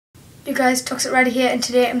You guys, Toxic Rider here, and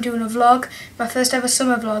today I'm doing a vlog, my first ever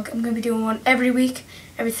summer vlog. I'm going to be doing one every week,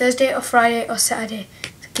 every Thursday or Friday or Saturday.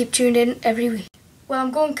 So keep tuned in every week. Well, I'm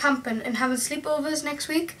going camping and having sleepovers next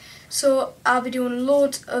week, so I'll be doing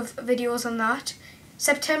loads of videos on that.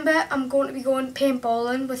 September, I'm going to be going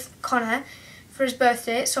paintballing with Connor for his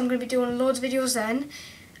birthday, so I'm going to be doing loads of videos then.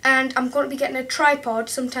 And I'm going to be getting a tripod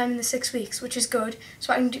sometime in the 6 weeks, which is good.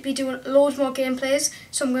 So I'm going to be doing loads more gameplays.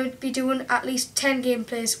 So I'm going to be doing at least 10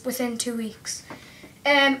 gameplays within 2 weeks.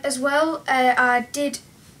 As well, I did,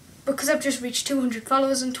 because I've just reached 200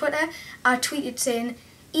 followers on Twitter, I tweeted saying,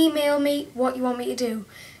 email me what you want me to do.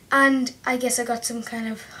 And I guess I got some kind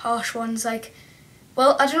of harsh ones like,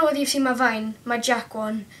 well, I don't know whether you've seen my Vine, my Jack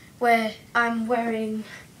one, where I'm wearing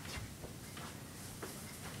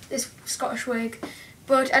this Scottish wig.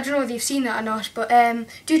 But I don't know whether you've seen that or not, but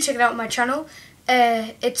do check it out on my channel.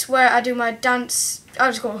 It's where I do my dance,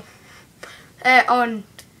 I'll just go, on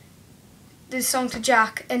this song to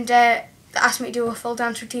Jack, and they asked me to do a full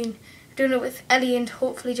dance routine. I'm doing it with Ellie and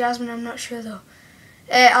hopefully Jasmine, I'm not sure though.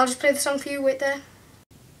 I'll just play the song for you, wait there.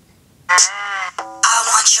 I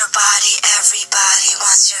want your body, everybody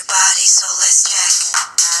wants your body, so let's check.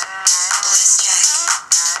 Let's check.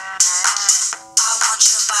 I want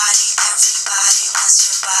your body, everybody wants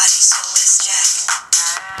your body, so let's check.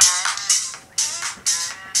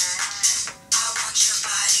 I want your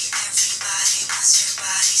body, everybody wants your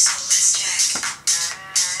body, so let's check.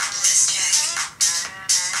 Let's check.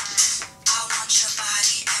 I want your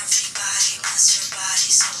body, everybody wants your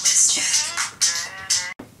body, so let's check.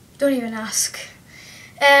 Don't even ask.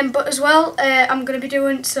 But as well, I'm going to be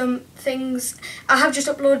doing some things. I have just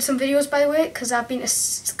uploaded some videos, by the way, because I've been to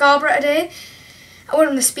Scarborough today. I went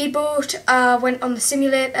on the speedboat, I went on the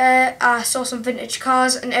simulator, I saw some vintage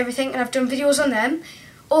cars and everything, and I've done videos on them.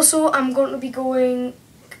 Also, I'm going to be going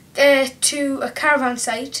to a caravan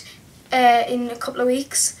site in a couple of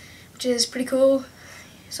weeks, which is pretty cool.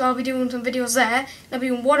 So I'll be doing some videos there, and I'll be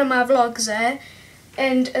doing one of my vlogs there.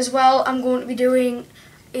 And as well, I'm going to be doing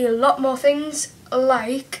a lot more things,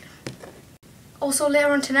 like also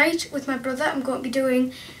later on tonight with my brother I'm going to be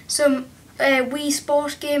doing some Wii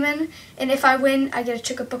Sport gaming, and if I win I get to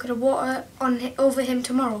chuck a bucket of water over him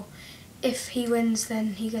tomorrow. If he wins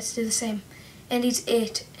then he gets to do the same, and he's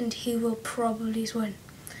 8 and he will probably win.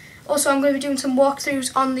 Also I'm going to be doing some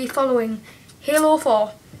walkthroughs on the following: Halo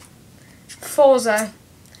 4, Forza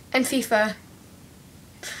and FIFA,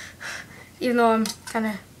 even though I'm kind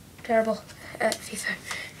of terrible at FIFA.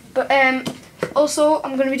 But also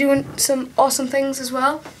I'm going to be doing some awesome things as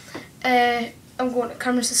well. I'm going to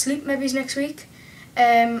Cameras to Sleep maybe next week.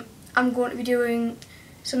 I'm going to be doing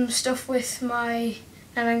some stuff with my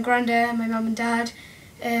Nana and Granda, my mum and dad,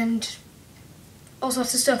 and all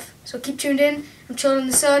sorts of stuff. So keep tuned in. I'm chilling in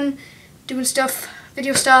the sun, doing stuff,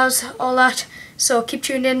 video stars, all that. So keep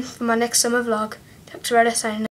tuned in for my next summer vlog. Toxic Rider signing out.